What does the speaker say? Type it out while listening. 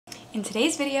In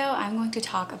today's video, I'm going to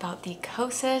talk about the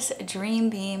Kosas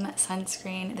Dreambeam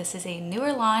Sunscreen. This is a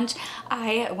newer launch.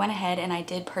 I went ahead and I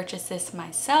did purchase this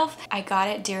myself. I got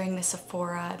it during the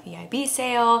Sephora VIB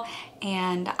sale,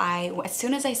 and as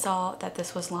soon as I saw that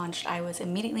this was launched, I was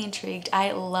immediately intrigued.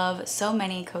 I love so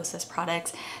many Kosas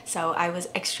products, so I was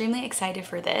extremely excited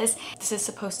for this. This is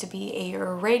supposed to be a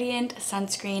radiant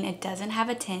sunscreen. It doesn't have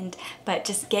a tint, but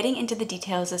just getting into the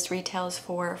details, this retails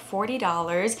for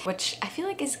 $40, which I feel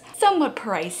like is somewhat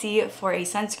pricey for a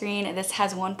sunscreen. This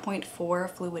has 1.4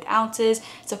 fluid ounces,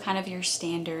 so kind of your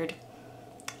standard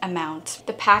amount.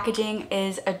 The packaging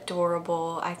is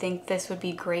adorable. I think this would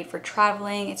be great for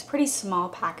traveling. It's pretty small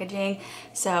packaging,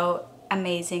 so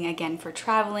amazing again for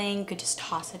traveling. You could just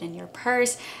toss it in your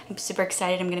purse. I'm super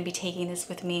excited. I'm going to be taking this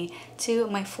with me to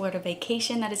my Florida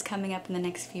vacation that is coming up in the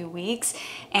next few weeks.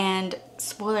 And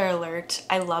spoiler alert,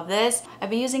 I love this. I've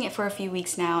been using it for a few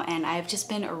weeks now and I've just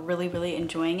been really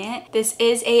enjoying it. This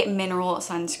is a mineral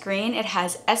sunscreen. It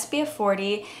has SPF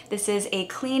 40. This is a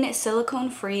clean,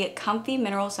 silicone-free, comfy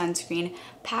mineral sunscreen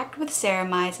packed with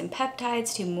ceramides and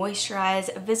peptides to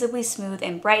moisturize, visibly smooth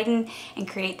and brighten, and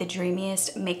create the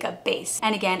dreamiest makeup base.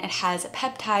 And again, it has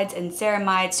peptides and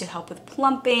ceramides to help with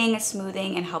plumping,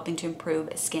 smoothing, and helping to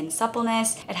improve skin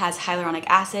suppleness. It has hyaluronic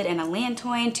acid and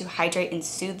allantoin to hydrate and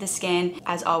soothe the skin.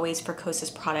 As always, for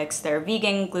Kosas products, they're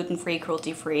vegan, gluten-free,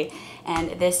 cruelty-free,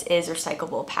 and this is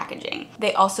recyclable packaging.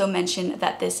 They also mention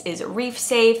that this is reef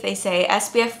safe. They say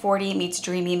SPF 40 meets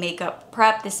dreamy makeup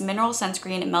prep. This mineral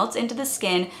sunscreen melts into the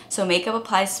skin so makeup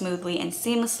applies smoothly and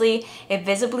seamlessly. It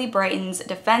visibly brightens,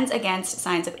 defends against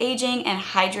signs of aging, and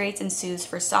hydrates and soothes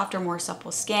for softer, more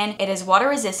supple skin. It is water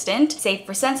resistant, safe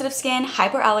for sensitive skin,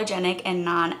 hypoallergenic, and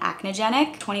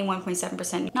non-acnogenic.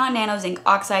 21.7% non-nano zinc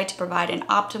oxide to provide an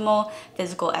optimal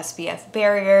physical SPF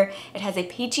barrier. It has a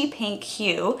peachy pink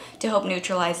hue to help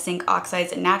neutralize zinc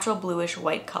oxide's natural bluish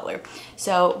white color.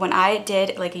 So when I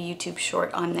did like a YouTube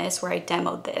short on this where I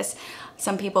demoed this,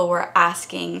 some people were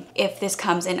asking if this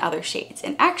comes in other shades,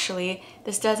 and actually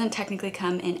this doesn't technically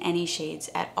come in any shades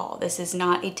at all. This is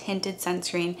not a tinted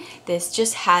sunscreen. This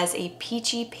just has a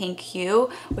peachy pink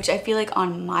hue, which I feel like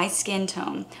on my skin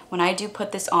tone, when I do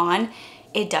put this on,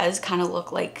 it does kind of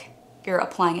look like you're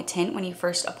applying a tint when you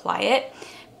first apply it,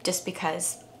 just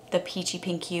because the peachy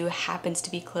pink hue happens to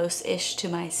be close-ish to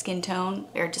my skin tone,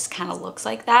 or just kind of looks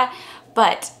like that.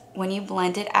 But when you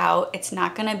blend it out, it's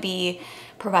not gonna be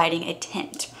providing a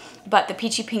tint, but the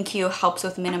peachy pink hue helps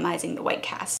with minimizing the white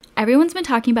cast. Everyone's been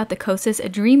talking about the Kosas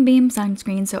Dreambeam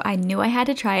Sunscreen, so I knew I had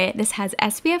to try it. This has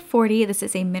SPF 40. This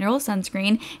is a mineral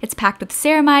sunscreen. It's packed with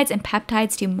ceramides and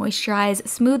peptides to moisturize,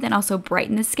 smooth, and also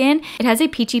brighten the skin. It has a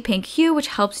peachy pink hue, which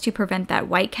helps to prevent that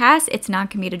white cast. It's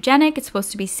non-comedogenic. It's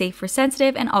supposed to be safe for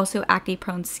sensitive and also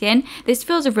acne-prone skin. This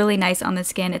feels really nice on the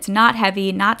skin. It's not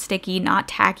heavy, not sticky, not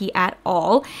tacky at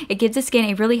all. It gives the skin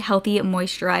a really healthy,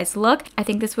 moisturized look. I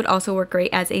think this would also work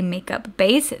great as a makeup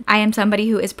base. I am somebody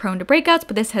who is prone to breakouts,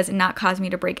 but this has not caused me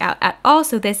to break out at all,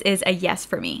 so this is a yes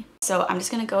for me. So I'm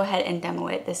just gonna go ahead and demo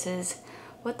it. This is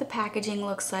what the packaging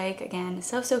looks like. Again,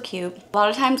 so cute. A lot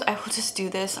of times I will just do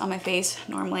this on my face.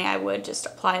 Normally I would just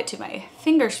apply it to my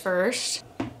fingers first,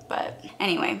 but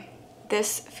anyway,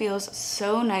 this feels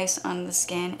so nice on the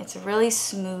skin. It's really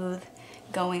smooth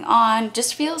going on.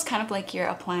 Just feels kind of like you're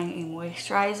applying a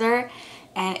moisturizer,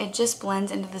 and it just blends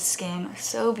into the skin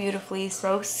so beautifully,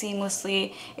 so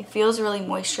seamlessly. It feels really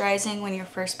moisturizing when you're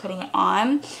first putting it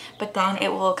on, but then it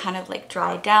will kind of like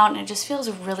dry down, and it just feels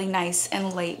really nice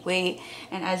and lightweight.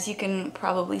 And as you can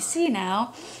probably see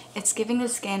now, it's giving the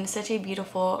skin such a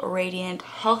beautiful, radiant,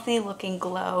 healthy looking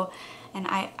glow, and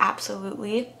I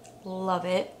absolutely love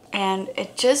it. And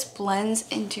it just blends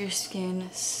into your skin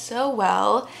so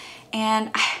well,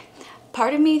 and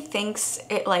part of me thinks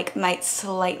it like might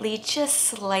just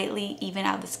slightly even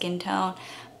out the skin tone,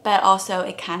 but also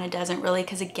it kind of doesn't really,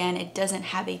 because again, it doesn't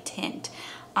have a tint.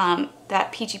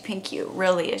 That peachy pink hue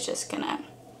really is just gonna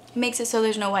makes it so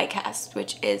there's no white cast,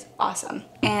 which is awesome.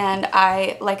 And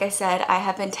like I said, I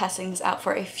have been testing this out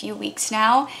for a few weeks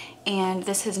now, and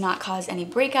this has not caused any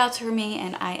breakouts for me,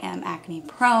 and I am acne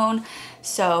prone.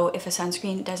 So if a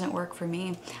sunscreen doesn't work for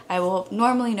me, I will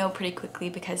normally know pretty quickly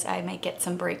because I might get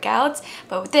some breakouts.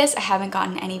 But with this, I haven't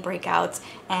gotten any breakouts,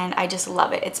 and I just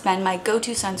love it. It's been my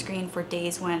go-to sunscreen for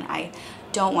days when I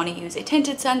don't want to use a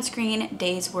tinted sunscreen,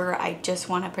 days where I just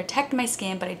want to protect my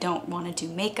skin but I don't want to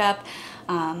do makeup.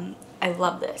 I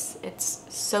love this. It's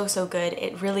so good.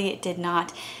 It really did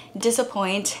not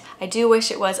disappoint. I do wish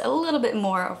it was a little bit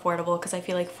more affordable because I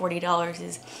feel like $40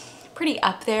 is pretty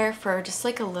up there for just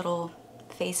like a little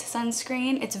face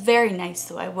sunscreen. It's very nice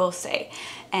though, I will say.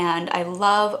 And I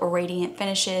love radiant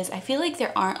finishes. I feel like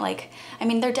there aren't like, I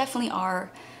mean, there definitely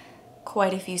are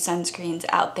quite a few sunscreens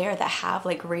out there that have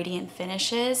like radiant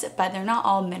finishes, but they're not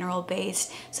all mineral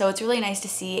based. So it's really nice to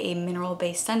see a mineral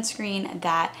based sunscreen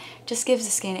that just gives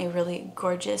the skin a really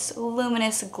gorgeous,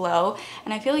 luminous glow.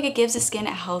 And I feel like it gives the skin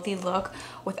a healthy look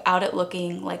without it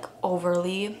looking like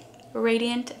overly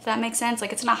radiant, if that makes sense.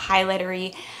 Like it's not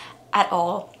highlightery at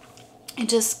all. It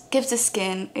just gives the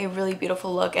skin a really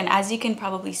beautiful look. And as you can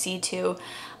probably see too,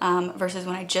 versus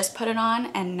when I just put it on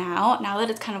and now that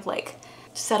it's kind of like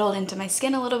settled into my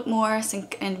skin a little bit more,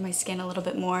 sink into my skin a little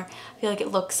bit more, I feel like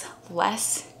it looks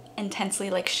less intensely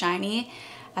like shiny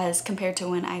as compared to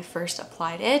when I first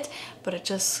applied it, but it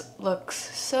just looks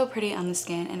so pretty on the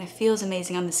skin and it feels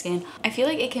amazing on the skin. I feel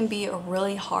like it can be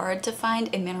really hard to find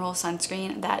a mineral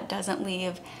sunscreen that doesn't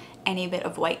leave any bit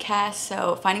of white cast,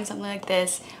 so finding something like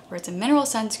this where it's a mineral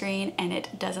sunscreen and it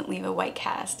doesn't leave a white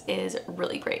cast is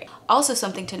really great. Also,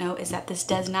 something to note is that this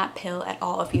does not pill at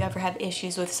all. If you ever have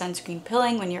issues with sunscreen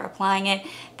pilling when you're applying it,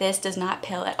 this does not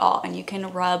pill at all, and you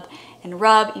can rub and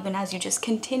rub. Even as you just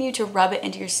continue to rub it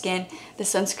into your skin, the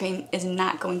sunscreen is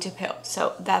not going to pill,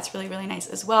 so that's really, really nice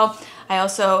as well. I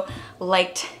also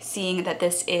liked seeing that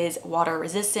this is water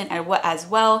resistant as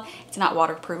well. It's not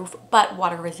waterproof, but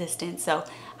water resistant, so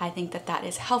I think that that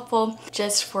is helpful.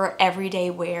 Just for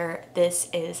everyday wear, this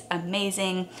is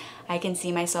amazing. I can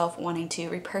see myself wanting to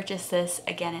repurchase this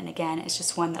again and again. It's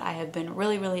just one that I have been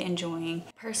really, really enjoying.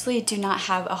 Personally, do not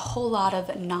have a whole lot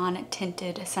of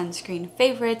non-tinted sunscreen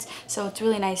favorites, so it's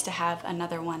really nice to have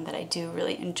another one that I do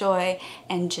really enjoy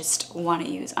and just want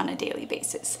to use on a daily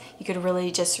basis. You could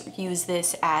really just use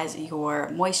this as your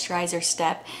moisturizer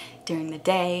step during the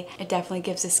day. It definitely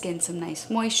gives the skin some nice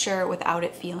moisture without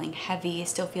it feeling heavy. It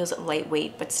still feels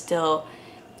lightweight, but still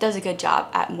does a good job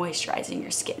at moisturizing your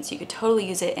skin. So you could totally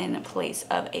use it in place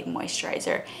of a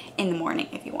moisturizer in the morning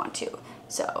if you want to.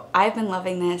 So I've been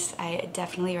loving this. I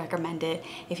definitely recommend it.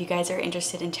 If you guys are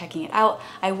interested in checking it out,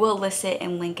 I will list it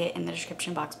and link it in the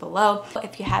description box below.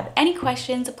 If you have any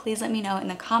questions, please let me know in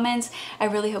the comments. I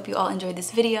really hope you all enjoyed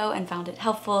this video and found it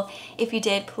helpful. If you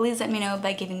did, please let me know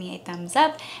by giving me a thumbs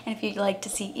up. And if you'd like to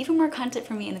see even more content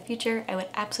from me in the future, I would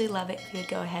absolutely love it if you would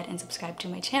go ahead and subscribe to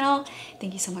my channel.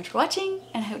 Thank you so much for watching,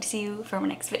 and I hope to see you for my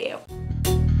next video.